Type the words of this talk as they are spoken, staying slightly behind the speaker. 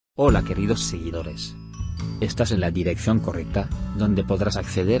Hola queridos seguidores. Estás en la dirección correcta, donde podrás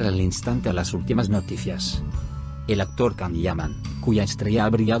acceder al instante a las últimas noticias. El actor Can Yaman, cuya estrella ha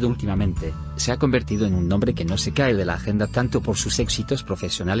brillado últimamente, se ha convertido en un nombre que no se cae de la agenda tanto por sus éxitos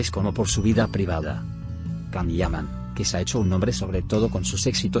profesionales como por su vida privada. Can Yaman, que se ha hecho un nombre sobre todo con sus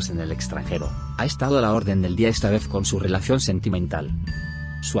éxitos en el extranjero, ha estado a la orden del día esta vez con su relación sentimental.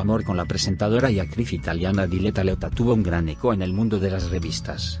 Su amor con la presentadora y actriz italiana Diletta Leotta tuvo un gran eco en el mundo de las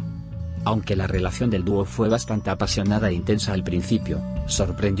revistas. Aunque la relación del dúo fue bastante apasionada e intensa al principio,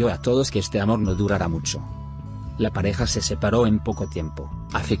 sorprendió a todos que este amor no durara mucho. La pareja se separó en poco tiempo,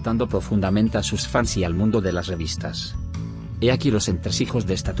 afectando profundamente a sus fans y al mundo de las revistas. He aquí los entresijos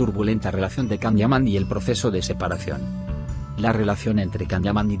de esta turbulenta relación de Can Yaman y el proceso de separación. La relación entre Can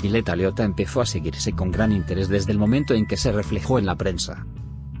Yaman y Diletta Leotta empezó a seguirse con gran interés desde el momento en que se reflejó en la prensa.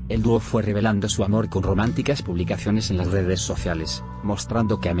 El dúo fue revelando su amor con románticas publicaciones en las redes sociales,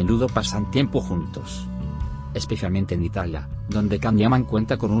 mostrando que a menudo pasan tiempo juntos. Especialmente en Italia, donde Can Yaman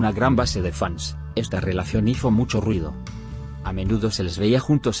cuenta con una gran base de fans, esta relación hizo mucho ruido. A menudo se les veía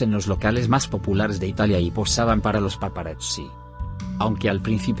juntos en los locales más populares de Italia y posaban para los paparazzi. Aunque al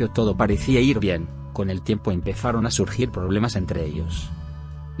principio todo parecía ir bien, con el tiempo empezaron a surgir problemas entre ellos.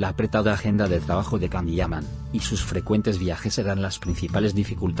 La apretada agenda de trabajo de Can Yaman, y sus frecuentes viajes eran las principales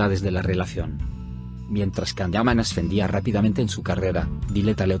dificultades de la relación. Mientras Can Yaman ascendía rápidamente en su carrera,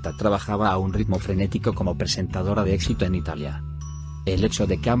 Diletta Leotta trabajaba a un ritmo frenético como presentadora de éxito en Italia. El hecho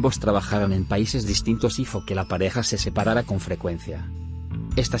de que ambos trabajaran en países distintos hizo que la pareja se separara con frecuencia.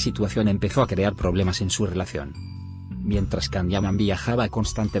 Esta situación empezó a crear problemas en su relación. Mientras Can Yaman viajaba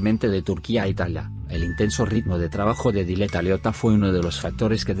constantemente de Turquía a Italia, el intenso ritmo de trabajo de Diletta Leotta fue uno de los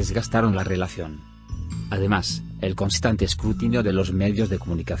factores que desgastaron la relación. Además, el constante escrutinio de los medios de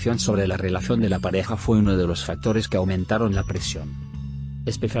comunicación sobre la relación de la pareja fue uno de los factores que aumentaron la presión.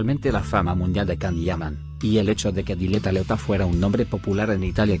 Especialmente la fama mundial de Can Yaman, y el hecho de que Diletta Leotta fuera un nombre popular en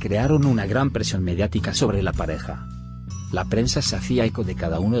Italia crearon una gran presión mediática sobre la pareja. La prensa se hacía eco de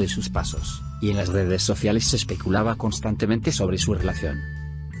cada uno de sus pasos, y en las redes sociales se especulaba constantemente sobre su relación.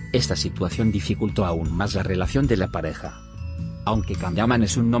 Esta situación dificultó aún más la relación de la pareja. Aunque Can Yaman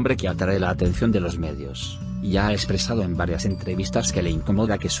es un nombre que atrae la atención de los medios, y ha expresado en varias entrevistas que le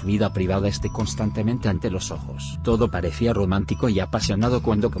incomoda que su vida privada esté constantemente ante los ojos. Todo parecía romántico y apasionado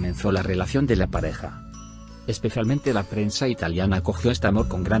cuando comenzó la relación de la pareja. Especialmente la prensa italiana acogió este amor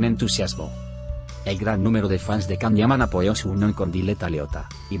con gran entusiasmo. El gran número de fans de Can Yaman apoyó su unión con Diletta Leotta,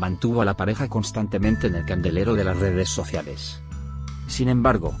 y mantuvo a la pareja constantemente en el candelero de las redes sociales. Sin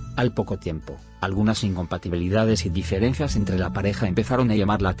embargo, al poco tiempo, algunas incompatibilidades y diferencias entre la pareja empezaron a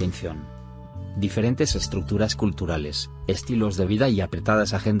llamar la atención. Diferentes estructuras culturales, estilos de vida y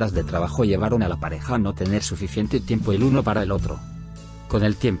apretadas agendas de trabajo llevaron a la pareja a no tener suficiente tiempo el uno para el otro. Con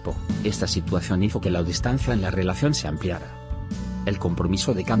el tiempo, esta situación hizo que la distancia en la relación se ampliara. El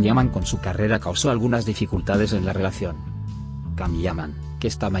compromiso de Can Yaman con su carrera causó algunas dificultades en la relación. Can Yaman, que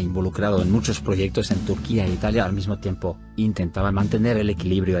estaba involucrado en muchos proyectos en Turquía e Italia al mismo tiempo, intentaba mantener el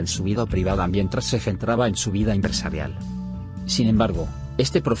equilibrio en su vida privada mientras se centraba en su vida empresarial. Sin embargo,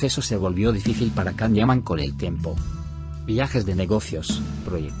 este proceso se volvió difícil para Can Yaman con el tiempo. Viajes de negocios,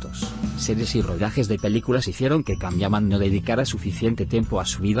 proyectos, series y rodajes de películas hicieron que Can Yaman no dedicara suficiente tiempo a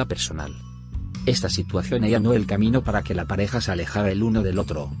su vida personal. Esta situación allanó el camino para que la pareja se alejara el uno del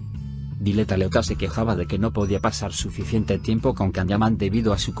otro. Diletta Leotta se quejaba de que no podía pasar suficiente tiempo con Can Yaman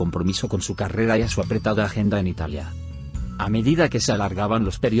debido a su compromiso con su carrera y a su apretada agenda en Italia. A medida que se alargaban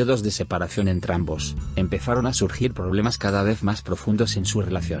los periodos de separación entre ambos, empezaron a surgir problemas cada vez más profundos en su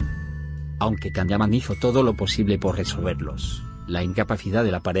relación. Aunque Can Yaman hizo todo lo posible por resolverlos, la incapacidad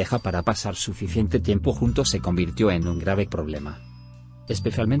de la pareja para pasar suficiente tiempo juntos se convirtió en un grave problema.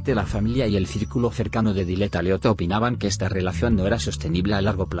 Especialmente la familia y el círculo cercano de Diletta Leotta opinaban que esta relación no era sostenible a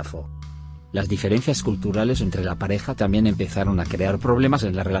largo plazo. Las diferencias culturales entre la pareja también empezaron a crear problemas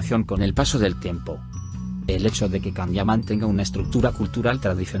en la relación con el paso del tiempo. El hecho de que Can Yaman tenga una estructura cultural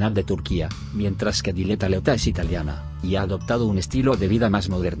tradicional de Turquía, mientras que Diletta Leotta es italiana, y ha adoptado un estilo de vida más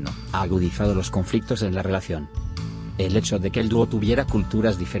moderno, ha agudizado los conflictos en la relación. El hecho de que el dúo tuviera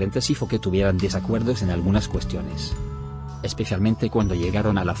culturas diferentes hizo que tuvieran desacuerdos en algunas cuestiones. Especialmente cuando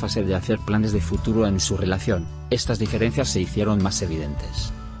llegaron a la fase de hacer planes de futuro en su relación, estas diferencias se hicieron más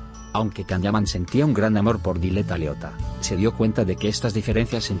evidentes. Aunque Can Yaman sentía un gran amor por Diletta Leotta, se dio cuenta de que estas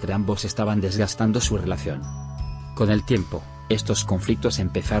diferencias entre ambos estaban desgastando su relación. Con el tiempo, estos conflictos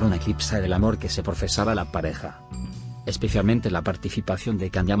empezaron a eclipsar el amor que se profesaba la pareja. especialmente la participación de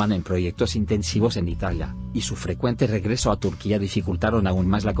Can Yaman en proyectos intensivos en Italia, y su frecuente regreso a Turquía dificultaron aún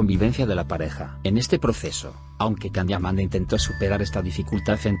más la convivencia de la pareja. En este proceso, aunque Can Yaman intentó superar esta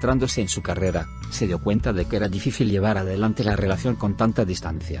dificultad centrándose en su carrera, se dio cuenta de que era difícil llevar adelante la relación con tanta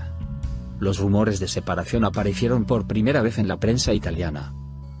distancia. Los rumores de separación aparecieron por primera vez en la prensa italiana.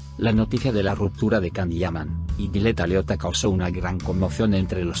 La noticia de la ruptura de Can Yaman y Diletta Leotta causó una gran conmoción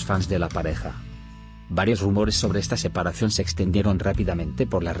entre los fans de la pareja. Varios rumores sobre esta separación se extendieron rápidamente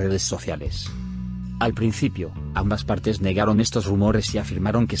por las redes sociales. Al principio, ambas partes negaron estos rumores y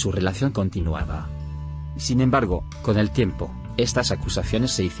afirmaron que su relación continuaba. Sin embargo, con el tiempo, estas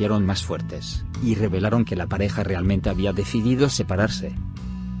acusaciones se hicieron más fuertes, y revelaron que la pareja realmente había decidido separarse.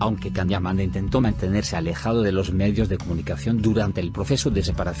 Aunque Can Yaman intentó mantenerse alejado de los medios de comunicación durante el proceso de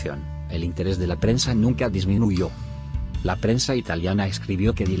separación, el interés de la prensa nunca disminuyó. La prensa italiana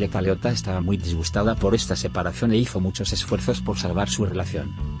escribió que Diletta Leotta estaba muy disgustada por esta separación e hizo muchos esfuerzos por salvar su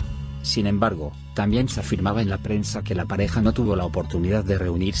relación. Sin embargo, también se afirmaba en la prensa que la pareja no tuvo la oportunidad de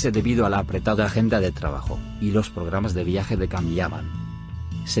reunirse debido a la apretada agenda de trabajo y los programas de viaje de Can Yaman.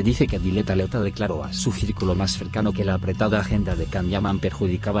 Se dice que Diletta Leotta declaró a su círculo más cercano que la apretada agenda de Can Yaman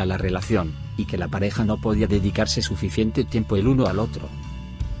perjudicaba la relación, y que la pareja no podía dedicarse suficiente tiempo el uno al otro.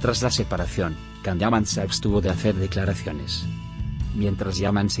 Tras la separación, Can Yaman se abstuvo de hacer declaraciones. Mientras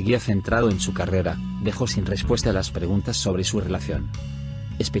Yaman seguía centrado en su carrera, dejó sin respuesta las preguntas sobre su relación.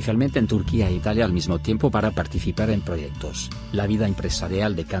 Especialmente en Turquía e Italia al mismo tiempo para participar en proyectos, la vida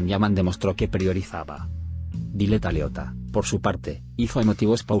empresarial de Can Yaman demostró que priorizaba. Diletta Leotta, por su parte, hizo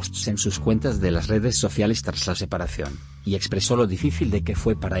emotivos posts en sus cuentas de las redes sociales tras la separación, y expresó lo difícil de que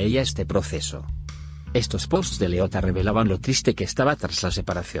fue para ella este proceso. Estos posts de Leotta revelaban lo triste que estaba tras la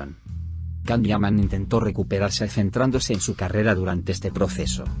separación. Can Yaman intentó recuperarse centrándose en su carrera durante este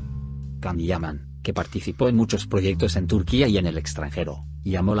proceso. Can Yaman, que participó en muchos proyectos en Turquía y en el extranjero,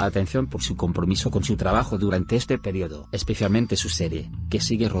 llamó la atención por su compromiso con su trabajo durante este periodo. Especialmente su serie, que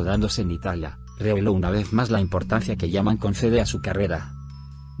sigue rodándose en Italia, reveló una vez más la importancia que Yaman concede a su carrera.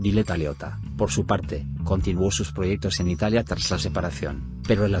 Diletta Leotta, por su parte, continuó sus proyectos en Italia tras la separación,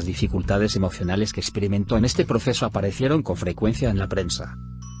 pero las dificultades emocionales que experimentó en este proceso aparecieron con frecuencia en la prensa.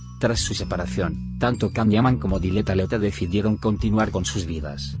 Tras su separación, tanto Can Yaman como Diletta Leotta decidieron continuar con sus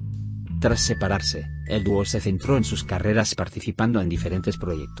vidas. Tras separarse, el dúo se centró en sus carreras participando en diferentes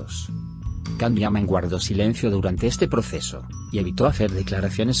proyectos. Can Yaman guardó silencio durante este proceso, y evitó hacer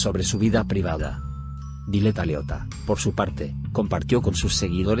declaraciones sobre su vida privada. Diletta Leotta, por su parte, compartió con sus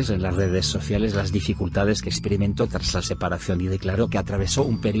seguidores en las redes sociales las dificultades que experimentó tras la separación y declaró que atravesó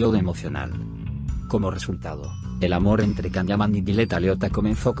un periodo emocional. Como resultado, el amor entre Can Yaman y Diletta Leotta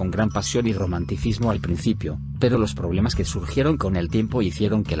comenzó con gran pasión y romanticismo al principio, pero los problemas que surgieron con el tiempo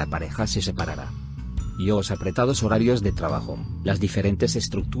hicieron que la pareja se separara. Los apretados horarios de trabajo, las diferentes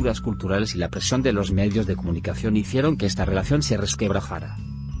estructuras culturales y la presión de los medios de comunicación hicieron que esta relación se resquebrajara.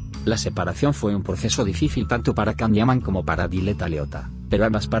 La separación fue un proceso difícil tanto para Can Yaman como para Diletta Leotta, pero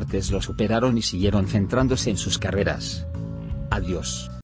ambas partes lo superaron y siguieron centrándose en sus carreras. Adiós.